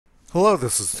Hello,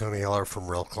 this is Tony Heller from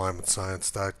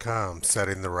RealClimateScience.com,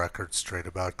 setting the record straight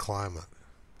about climate.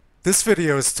 This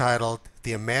video is titled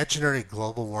The Imaginary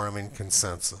Global Warming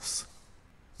Consensus.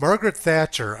 Margaret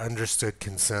Thatcher understood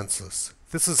consensus.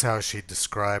 This is how she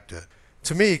described it.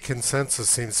 To me, consensus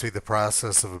seems to be the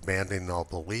process of abandoning all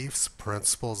beliefs,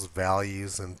 principles,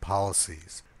 values, and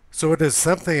policies. So it is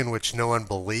something in which no one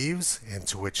believes and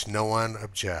to which no one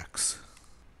objects.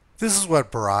 This is what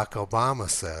Barack Obama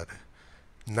said.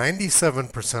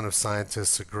 97% of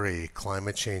scientists agree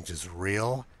climate change is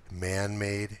real,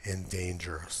 man-made, and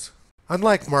dangerous.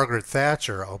 Unlike Margaret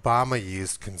Thatcher, Obama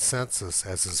used consensus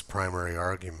as his primary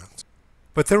argument.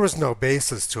 But there was no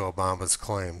basis to Obama's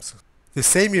claims. The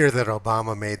same year that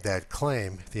Obama made that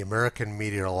claim, the American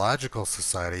Meteorological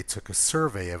Society took a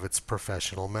survey of its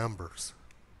professional members.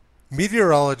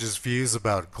 Meteorologists' views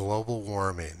about global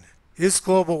warming. Is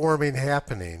global warming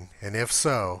happening, and if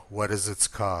so, what is its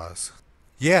cause?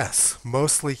 Yes,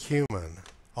 mostly human.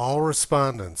 All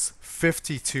respondents,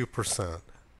 52%.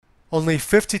 Only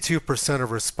 52% of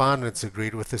respondents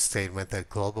agreed with the statement that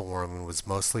global warming was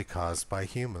mostly caused by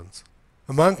humans.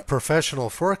 Among professional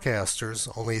forecasters,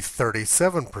 only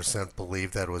 37%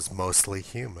 believed that it was mostly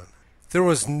human. There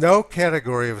was no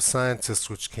category of scientists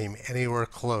which came anywhere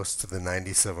close to the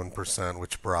 97%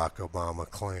 which Barack Obama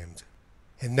claimed.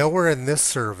 And nowhere in this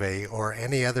survey or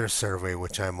any other survey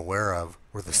which I'm aware of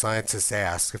were the scientists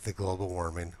asked if the global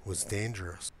warming was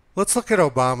dangerous. Let's look at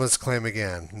Obama's claim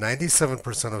again.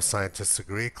 97% of scientists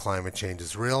agree climate change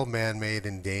is real, man-made,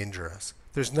 and dangerous.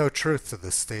 There's no truth to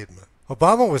this statement.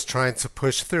 Obama was trying to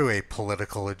push through a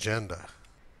political agenda,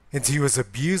 and he was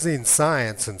abusing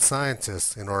science and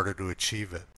scientists in order to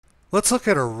achieve it. Let's look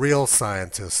at a real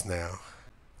scientist now.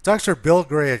 Dr. Bill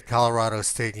Gray at Colorado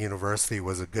State University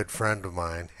was a good friend of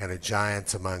mine and a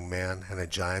giant among men and a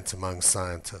giant among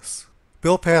scientists.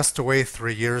 Bill passed away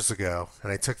 3 years ago,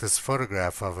 and I took this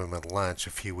photograph of him at lunch a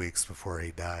few weeks before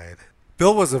he died.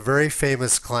 Bill was a very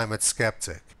famous climate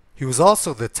skeptic. He was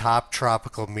also the top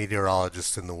tropical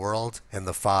meteorologist in the world and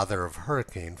the father of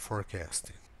hurricane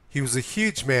forecasting. He was a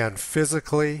huge man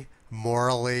physically,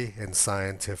 morally, and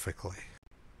scientifically.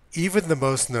 Even the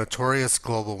most notorious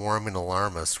global warming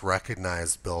alarmists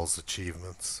recognized Bill's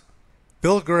achievements.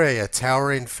 Bill Gray, a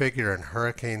towering figure in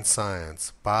hurricane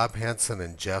science, Bob Henson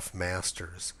and Jeff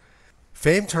Masters.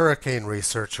 Famed hurricane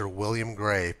researcher William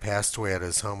Gray passed away at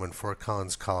his home in Fort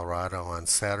Collins, Colorado on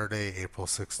Saturday, April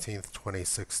 16,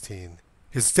 2016.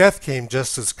 His death came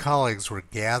just as colleagues were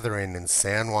gathering in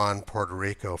San Juan, Puerto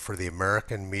Rico for the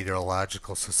American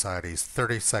Meteorological Society's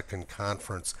 32nd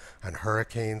Conference on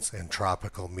Hurricanes and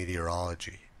Tropical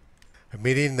Meteorology, a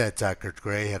meeting that Dr.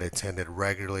 Gray had attended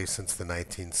regularly since the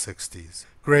 1960s.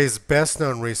 Gray's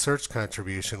best-known research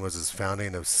contribution was his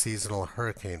founding of seasonal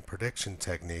hurricane prediction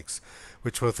techniques,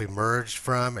 which both emerged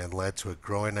from and led to a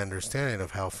growing understanding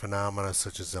of how phenomena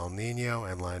such as El Niño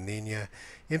and La Niña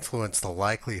influence the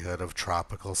likelihood of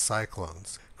tropical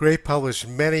cyclones. Gray published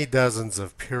many dozens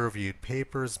of peer-reviewed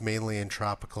papers, mainly in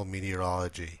tropical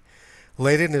meteorology.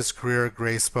 Late in his career,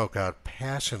 Gray spoke out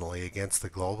passionately against the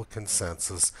global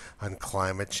consensus on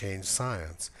climate change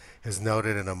science, as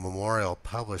noted in a memorial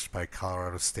published by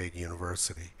Colorado State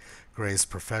University, Gray's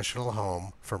professional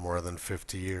home for more than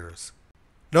 50 years.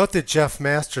 Note that Jeff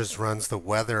Masters runs the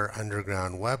Weather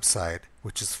Underground website,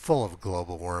 which is full of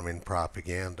global warming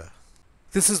propaganda.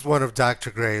 This is one of Dr.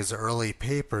 Gray's early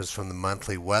papers from the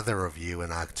monthly Weather Review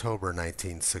in October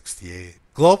 1968.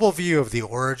 Global View of the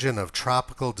Origin of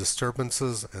Tropical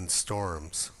Disturbances and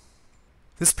Storms.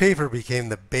 This paper became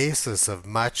the basis of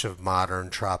much of modern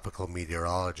tropical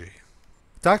meteorology.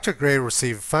 Dr. Gray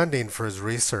received funding for his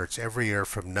research every year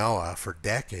from NOAA for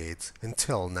decades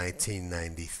until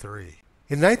 1993.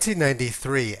 In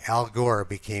 1993, Al Gore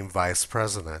became vice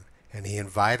president, and he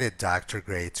invited Dr.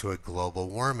 Gray to a global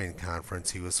warming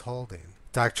conference he was holding.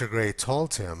 Dr. Gray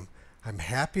told him, "I'm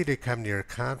happy to come to your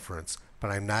conference,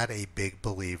 but I'm not a big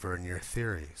believer in your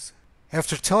theories."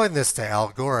 After telling this to Al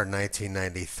Gore in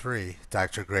 1993,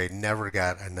 Dr. Gray never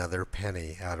got another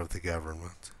penny out of the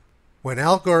government. When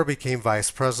Al Gore became vice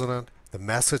president, the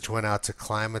message went out to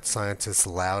climate scientists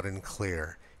loud and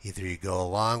clear. Either you go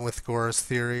along with Gore's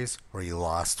theories or you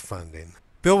lost funding.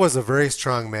 Bill was a very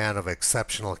strong man of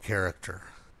exceptional character.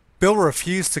 Bill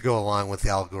refused to go along with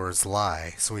Al Gore's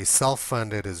lie, so he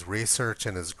self-funded his research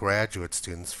and his graduate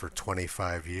students for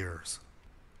 25 years.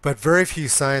 But very few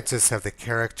scientists have the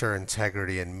character,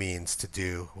 integrity, and means to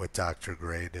do what Dr.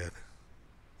 Gray did.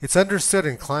 It's understood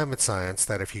in climate science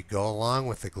that if you go along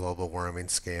with the global warming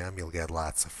scam, you'll get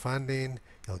lots of funding,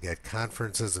 you'll get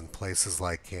conferences in places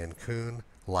like Cancun,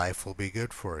 life will be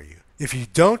good for you. If you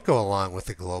don't go along with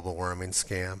the global warming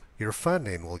scam, your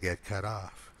funding will get cut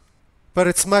off. But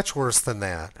it's much worse than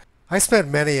that. I spent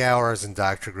many hours in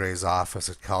Dr. Gray's office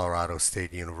at Colorado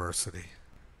State University.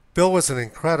 Bill was an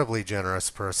incredibly generous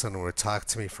person and would talk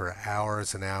to me for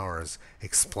hours and hours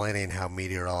explaining how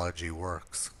meteorology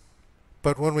works.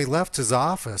 But when we left his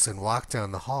office and walked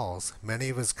down the halls, many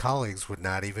of his colleagues would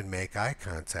not even make eye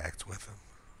contact with him.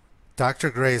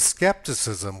 Dr. Gray's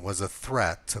skepticism was a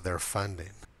threat to their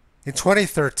funding. In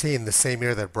 2013, the same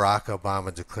year that Barack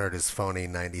Obama declared his phony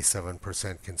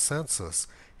 97% consensus,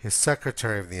 his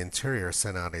Secretary of the Interior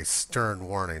sent out a stern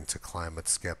warning to climate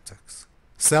skeptics.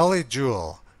 Sally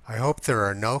Jewell, I hope there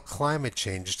are no climate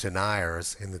change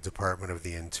deniers in the Department of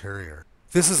the Interior.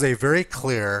 This is a very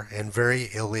clear and very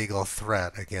illegal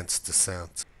threat against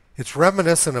dissent. It's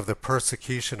reminiscent of the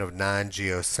persecution of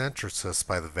non-geocentricists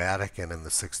by the Vatican in the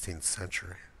 16th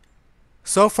century.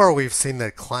 So far we've seen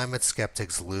that climate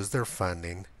skeptics lose their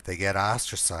funding, they get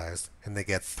ostracized, and they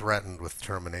get threatened with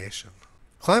termination.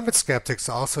 Climate skeptics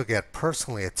also get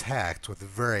personally attacked with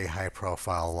very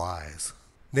high-profile lies.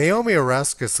 Naomi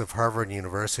Oreskes of Harvard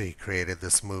University created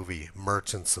this movie,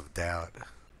 Merchants of Doubt.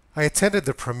 I attended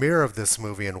the premiere of this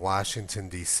movie in Washington,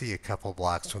 D.C. a couple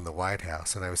blocks from the White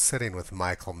House, and I was sitting with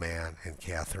Michael Mann and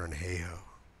Katharine Hayhoe.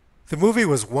 The movie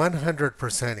was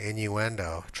 100%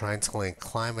 innuendo, trying to link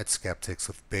climate skeptics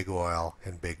with big oil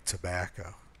and big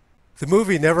tobacco. The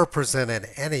movie never presented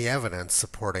any evidence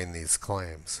supporting these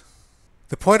claims.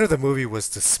 The point of the movie was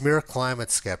to smear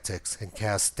climate skeptics and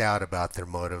cast doubt about their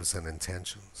motives and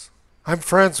intentions. I'm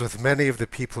friends with many of the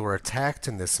people who were attacked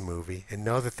in this movie and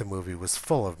know that the movie was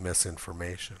full of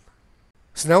misinformation.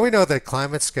 So now we know that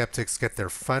climate skeptics get their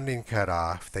funding cut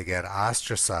off, they get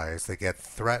ostracized, they get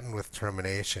threatened with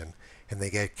termination, and they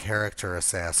get character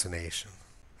assassination.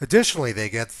 Additionally, they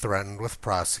get threatened with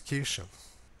prosecution.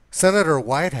 Senator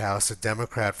Whitehouse, a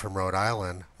Democrat from Rhode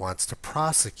Island, wants to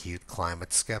prosecute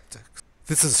climate skeptics.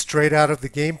 This is straight out of the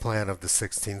game plan of the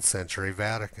 16th century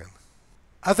Vatican.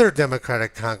 Other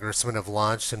Democratic congressmen have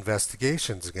launched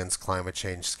investigations against climate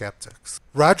change skeptics.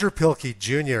 Roger Pilkey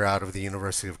Jr. out of the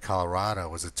University of Colorado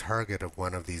was a target of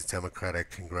one of these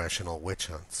Democratic congressional witch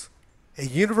hunts. A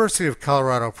University of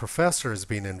Colorado professor is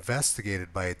being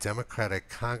investigated by a Democratic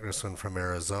congressman from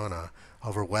Arizona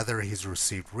over whether he's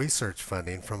received research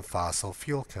funding from fossil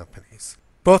fuel companies.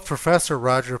 Both Professor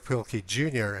Roger Pilkey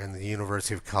Jr. and the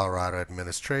University of Colorado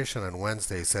administration on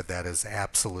Wednesday said that is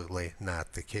absolutely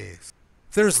not the case.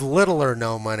 There's little or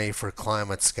no money for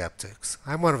climate skeptics.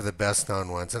 I'm one of the best known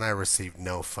ones and I received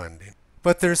no funding.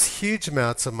 But there's huge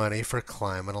amounts of money for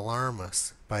climate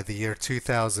alarmists. By the year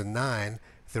 2009,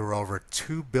 there were over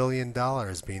 $2 billion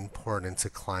being poured into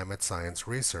climate science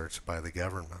research by the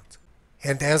government.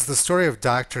 And as the story of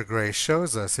Dr. Gray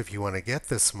shows us, if you want to get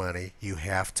this money, you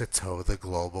have to toe the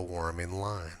global warming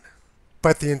line.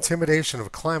 But the intimidation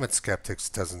of climate skeptics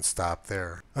doesn't stop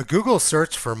there. A Google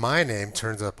search for my name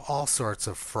turns up all sorts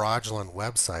of fraudulent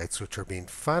websites which are being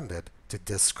funded to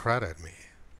discredit me.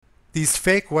 These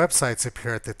fake websites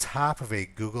appear at the top of a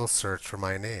Google search for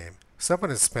my name.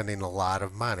 Someone is spending a lot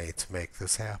of money to make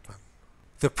this happen.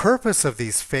 The purpose of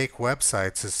these fake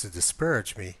websites is to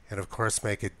disparage me and of course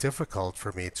make it difficult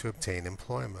for me to obtain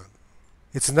employment.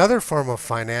 It's another form of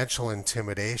financial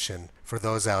intimidation for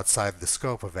those outside the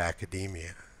scope of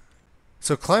academia.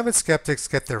 So climate skeptics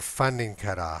get their funding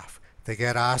cut off, they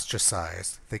get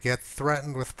ostracized, they get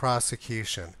threatened with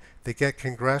prosecution, they get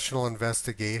congressional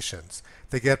investigations,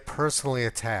 they get personally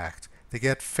attacked, they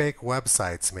get fake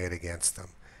websites made against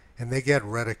them, and they get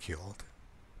ridiculed.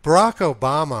 Barack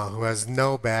Obama, who has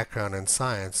no background in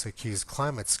science, accused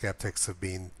climate skeptics of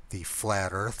being the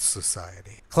Flat Earth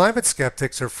Society. Climate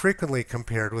skeptics are frequently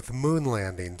compared with moon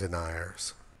landing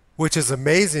deniers, which is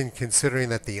amazing considering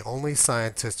that the only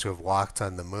scientist who have walked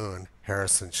on the moon,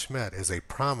 Harrison Schmitt, is a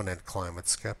prominent climate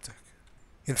skeptic.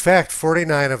 In fact,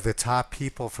 49 of the top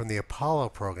people from the Apollo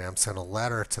program sent a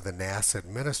letter to the NASA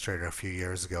administrator a few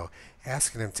years ago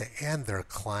asking him to end their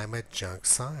climate junk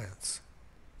science.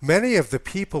 Many of the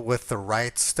people with the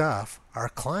right stuff are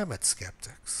climate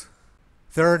skeptics.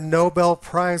 There are Nobel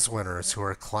Prize winners who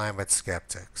are climate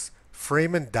skeptics.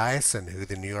 Freeman Dyson, who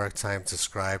the New York Times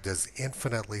described as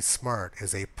infinitely smart,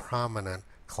 is a prominent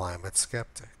climate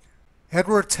skeptic.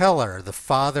 Edward Teller, the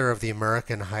father of the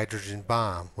American hydrogen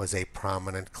bomb, was a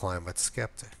prominent climate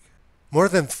skeptic. More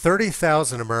than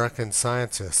 30,000 American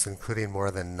scientists, including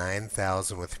more than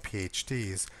 9,000 with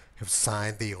PhDs, have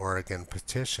signed the Oregon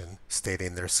petition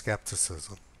stating their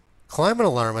skepticism. Climate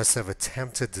alarmists have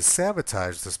attempted to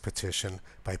sabotage this petition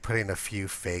by putting a few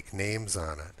fake names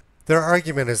on it. Their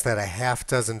argument is that a half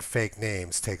dozen fake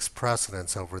names takes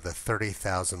precedence over the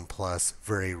 30,000 plus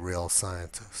very real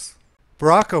scientists.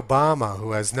 Barack Obama,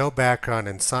 who has no background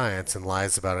in science and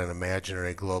lies about an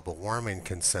imaginary global warming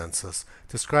consensus,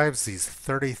 describes these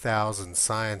 30,000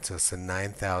 scientists and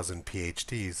 9,000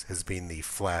 PhDs as being the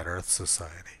Flat Earth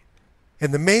Society.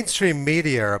 And the mainstream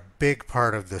media are a big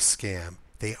part of this scam.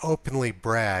 They openly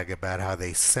brag about how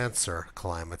they censor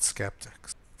climate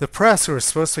skeptics. The press, who are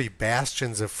supposed to be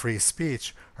bastions of free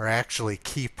speech, are actually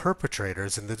key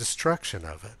perpetrators in the destruction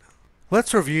of it.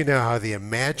 Let's review now how the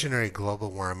imaginary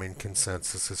global warming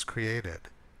consensus is created.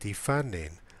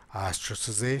 Defunding,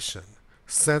 ostracization,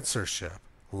 censorship,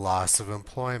 loss of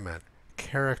employment,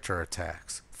 character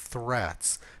attacks,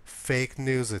 threats, fake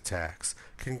news attacks,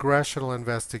 congressional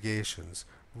investigations,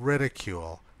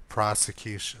 ridicule,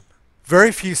 prosecution.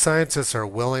 Very few scientists are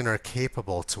willing or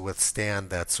capable to withstand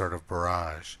that sort of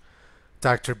barrage.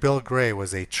 Dr. Bill Gray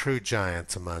was a true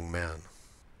giant among men.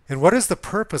 And what is the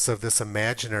purpose of this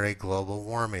imaginary global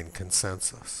warming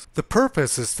consensus? The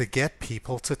purpose is to get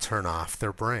people to turn off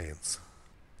their brains.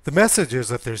 The message is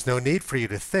that there's no need for you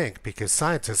to think because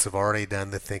scientists have already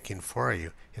done the thinking for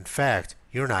you. In fact,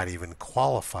 you're not even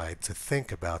qualified to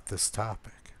think about this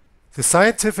topic. The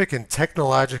scientific and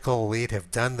technological elite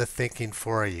have done the thinking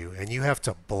for you, and you have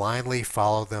to blindly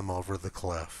follow them over the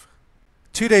cliff.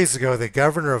 2 days ago, the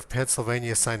governor of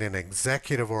Pennsylvania signed an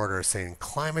executive order saying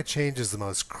climate change is the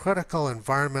most critical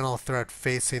environmental threat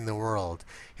facing the world,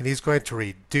 and he's going to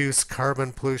reduce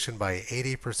carbon pollution by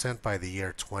 80% by the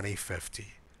year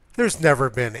 2050. There's never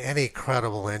been any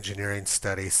credible engineering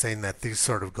study saying that these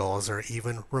sort of goals are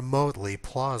even remotely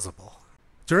plausible.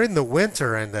 During the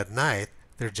winter and at night,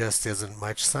 there just isn't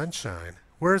much sunshine.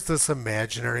 Where's this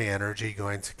imaginary energy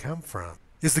going to come from?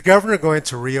 Is the governor going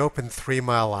to reopen 3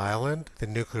 Mile Island, the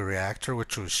nuclear reactor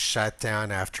which was shut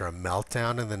down after a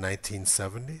meltdown in the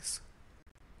 1970s?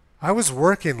 I was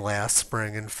working last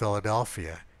spring in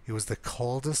Philadelphia. It was the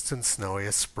coldest and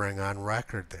snowiest spring on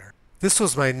record there. This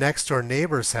was my next door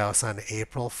neighbor's house on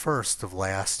April 1st of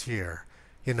last year.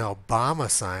 An Obama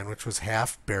sign which was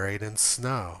half buried in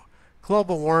snow.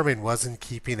 Global warming wasn't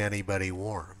keeping anybody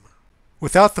warm.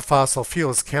 Without the fossil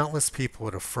fuels, countless people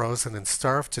would have frozen and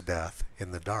starved to death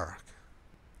in the dark.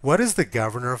 What is the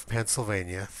governor of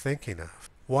Pennsylvania thinking of?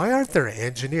 Why aren't there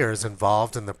engineers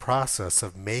involved in the process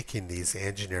of making these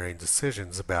engineering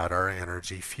decisions about our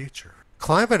energy future?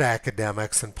 Climate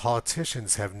academics and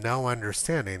politicians have no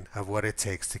understanding of what it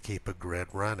takes to keep a grid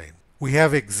running. We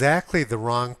have exactly the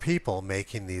wrong people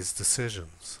making these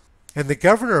decisions. And the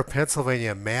governor of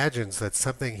Pennsylvania imagines that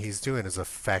something he's doing is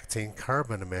affecting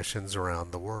carbon emissions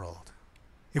around the world.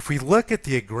 If we look at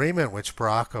the agreement which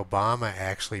Barack Obama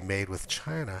actually made with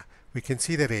China, we can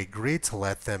see that he agreed to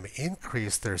let them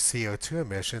increase their CO2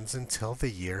 emissions until the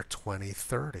year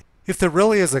 2030. If there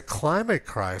really is a climate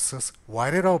crisis, why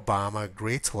did Obama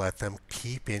agree to let them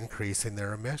keep increasing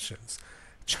their emissions?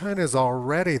 China is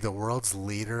already the world's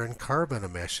leader in carbon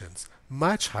emissions,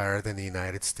 much higher than the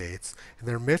United States, and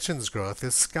their emissions growth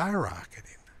is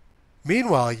skyrocketing.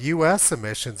 Meanwhile, U.S.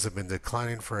 emissions have been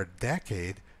declining for a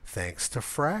decade thanks to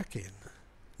fracking.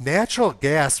 Natural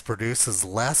gas produces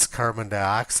less carbon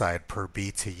dioxide per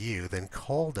BTU than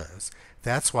coal does.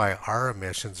 That's why our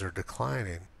emissions are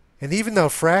declining. And even though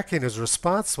fracking is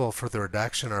responsible for the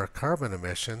reduction in our carbon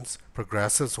emissions,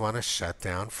 progressives want to shut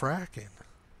down fracking.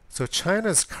 So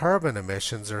China's carbon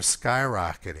emissions are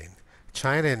skyrocketing.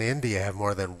 China and India have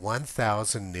more than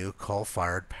 1,000 new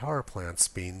coal-fired power plants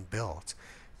being built.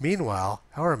 Meanwhile,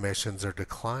 our emissions are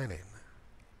declining.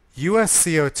 U.S.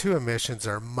 CO2 emissions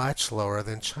are much lower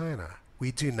than China.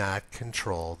 We do not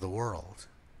control the world.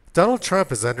 Donald Trump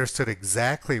has understood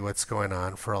exactly what's going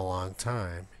on for a long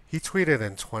time. He tweeted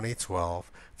in 2012,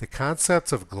 "The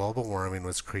concept of global warming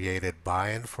was created by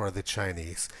and for the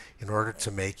Chinese in order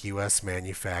to make U.S.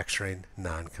 manufacturing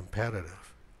non-competitive."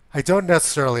 I don't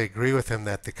necessarily agree with him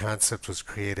that the concept was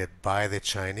created by the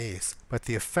Chinese, but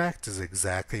the effect is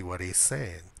exactly what he's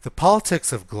saying. The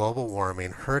politics of global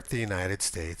warming hurt the United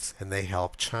States and they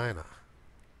help China.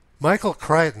 Michael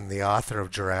Crichton, the author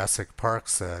of Jurassic Park,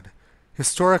 said,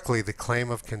 "Historically, the claim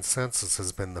of consensus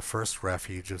has been the first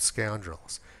refuge of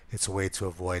scoundrels. It's a way to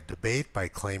avoid debate by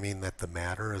claiming that the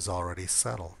matter is already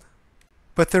settled."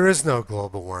 But there is no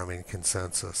global warming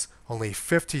consensus. Only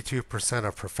 52%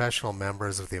 of professional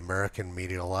members of the American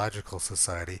Meteorological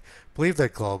Society believe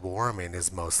that global warming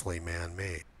is mostly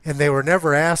man-made. And they were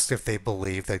never asked if they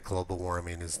believe that global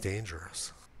warming is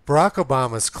dangerous. Barack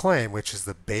Obama's claim, which is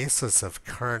the basis of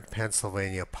current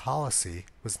Pennsylvania policy,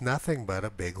 was nothing but a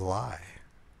big lie.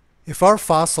 If our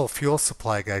fossil fuel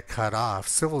supply got cut off,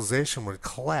 civilization would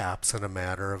collapse in a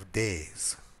matter of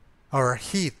days. Our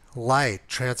heat, light,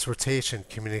 transportation,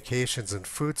 communications, and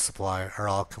food supply are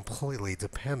all completely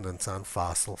dependent on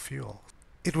fossil fuels.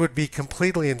 It would be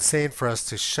completely insane for us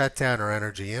to shut down our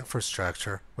energy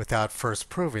infrastructure without first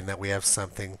proving that we have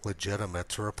something legitimate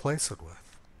to replace it with.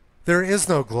 There is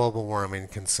no global warming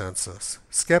consensus.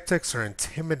 Skeptics are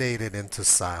intimidated into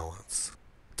silence.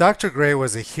 Dr. Gray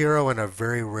was a hero and a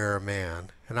very rare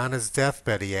man, and on his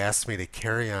deathbed he asked me to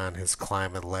carry on his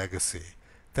climate legacy.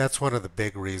 That's one of the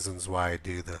big reasons why I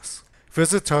do this.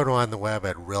 Visit Toto on the web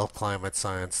at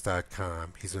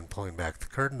realclimatescience.com. He's been pulling back the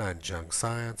curtain on junk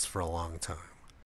science for a long time.